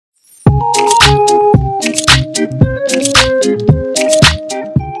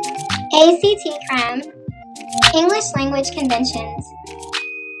ACT Cram, English Language Conventions,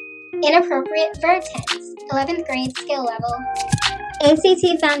 Inappropriate Verb Tense, 11th grade skill level.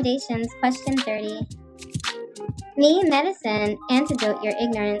 ACT Foundations, question 30. Me, medicine, antidote your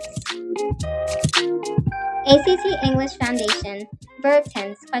ignorance. ACT English Foundation, verb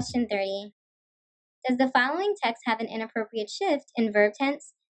tense, question 30. Does the following text have an inappropriate shift in verb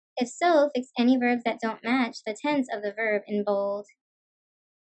tense? If so, fix any verbs that don't match the tense of the verb in bold.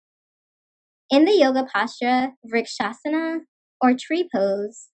 In the yoga posture, vrikshasana, or tree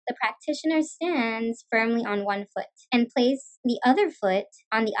pose, the practitioner stands firmly on one foot and place the other foot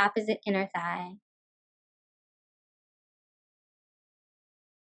on the opposite inner thigh.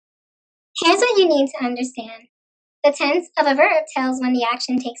 Here's what you need to understand. The tense of a verb tells when the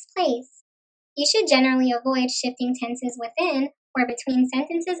action takes place. You should generally avoid shifting tenses within or between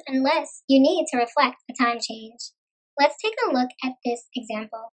sentences unless you need to reflect a time change. Let's take a look at this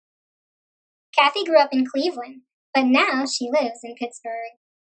example. Kathy grew up in Cleveland, but now she lives in Pittsburgh.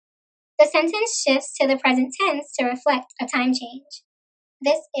 The sentence shifts to the present tense to reflect a time change.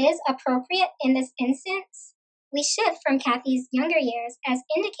 This is appropriate in this instance. We shift from Kathy's younger years, as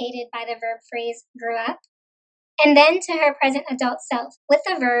indicated by the verb phrase grew up, and then to her present adult self with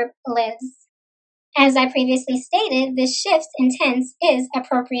the verb lives. As I previously stated, this shift in tense is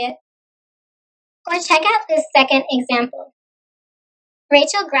appropriate. Or check out this second example.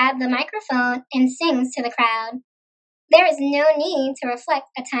 Rachel grabbed the microphone and sings to the crowd. There is no need to reflect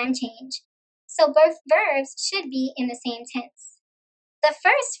a time change, so both verbs should be in the same tense. The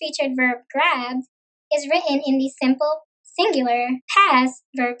first featured verb, grabbed, is written in the simple, singular, past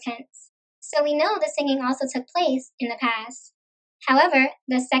verb tense, so we know the singing also took place in the past. However,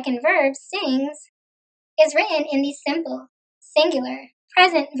 the second verb, sings, is written in the simple, singular,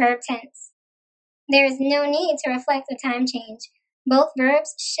 present verb tense. There is no need to reflect a time change. Both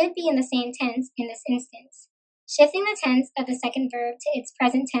verbs should be in the same tense in this instance. Shifting the tense of the second verb to its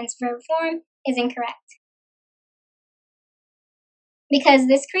present tense verb form is incorrect, because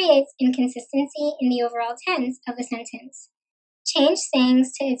this creates inconsistency in the overall tense of the sentence. Change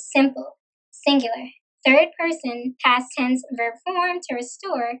sings to its simple, singular, third person, past tense verb form to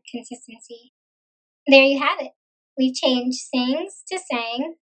restore consistency. There you have it. We've changed sings to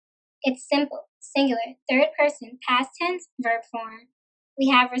sang, its simple, singular, third person, past tense verb form. We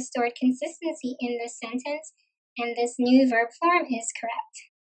have restored consistency in this sentence, and this new verb form is correct.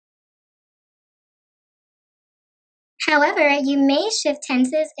 However, you may shift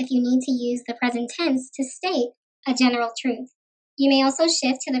tenses if you need to use the present tense to state a general truth. You may also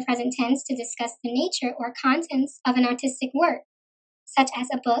shift to the present tense to discuss the nature or contents of an artistic work, such as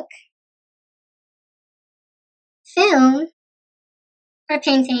a book, film, or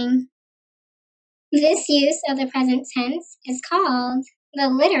painting. This use of the present tense is called the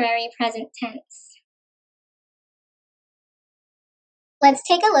literary present tense. Let's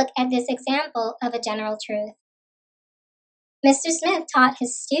take a look at this example of a general truth. Mr. Smith taught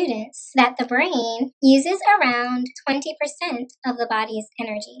his students that the brain uses around 20% of the body's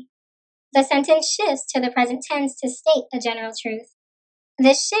energy. The sentence shifts to the present tense to state a general truth.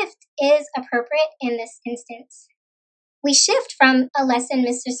 This shift is appropriate in this instance. We shift from a lesson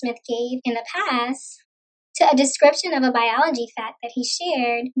Mr. Smith gave in the past to a description of a biology fact that he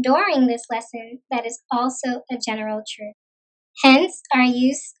shared during this lesson that is also a general truth. Hence, our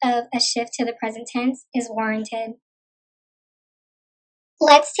use of a shift to the present tense is warranted.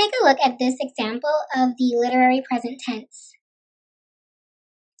 Let's take a look at this example of the literary present tense.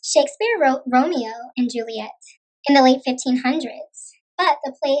 Shakespeare wrote Romeo and Juliet in the late 1500s, but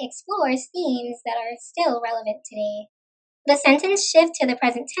the play explores themes that are still relevant today. The sentence shifts to the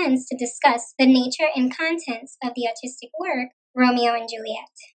present tense to discuss the nature and contents of the artistic work, Romeo and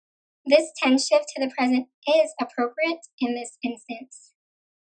Juliet. This tense shift to the present is appropriate in this instance.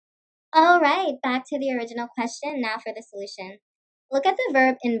 Alright, back to the original question, now for the solution. Look at the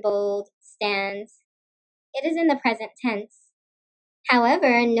verb in bold, stands. It is in the present tense.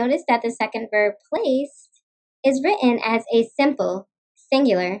 However, notice that the second verb, placed, is written as a simple,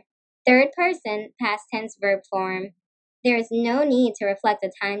 singular, third person, past tense verb form. There is no need to reflect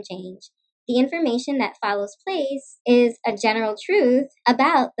a time change. The information that follows place is a general truth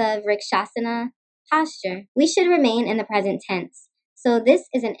about the vrikshasana posture. We should remain in the present tense, so this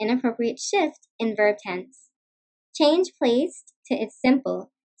is an inappropriate shift in verb tense. Change placed to its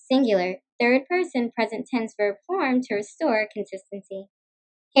simple, singular, third person present tense verb form to restore consistency.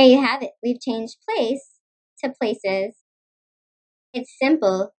 Here you have it. We've changed place to places. It's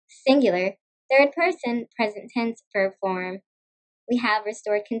simple, singular, third person present tense verb form. We have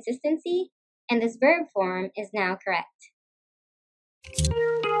restored consistency, and this verb form is now correct.